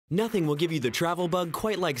Nothing will give you the travel bug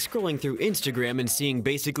quite like scrolling through Instagram and seeing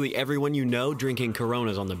basically everyone you know drinking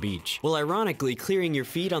Coronas on the beach. Well, ironically, clearing your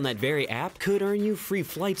feed on that very app could earn you free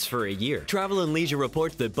flights for a year. Travel + Leisure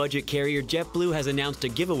reports that budget carrier JetBlue has announced a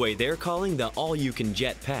giveaway they're calling the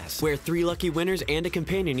All-You-Can-Jet Pass, where 3 lucky winners and a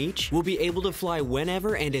companion each will be able to fly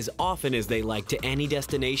whenever and as often as they like to any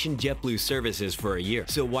destination JetBlue services for a year.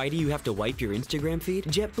 So why do you have to wipe your Instagram feed?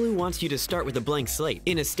 JetBlue wants you to start with a blank slate.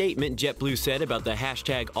 In a statement, JetBlue said about the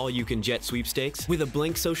hashtag All-You-Can-Jet sweepstakes, with a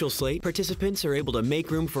blank social slate, participants are able to make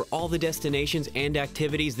room for all the destinations and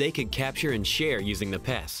activities they could capture and share using the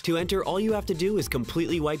pass. To enter, all you have to do is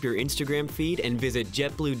completely wipe your Instagram feed and visit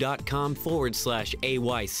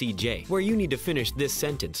jetblue.com/AYCJ, where you need to finish this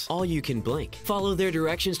sentence: all you can blank. Follow their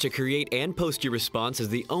directions to create and post your response as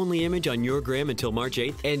the only image on your gram until March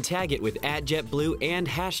 8th, and tag it with @JetBlue and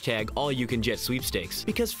hashtag All-You-Can-Jet sweepstakes,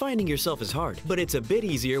 because finding yourself is hard, but it's a bit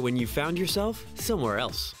easier when you found yourself somewhere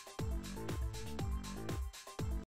else.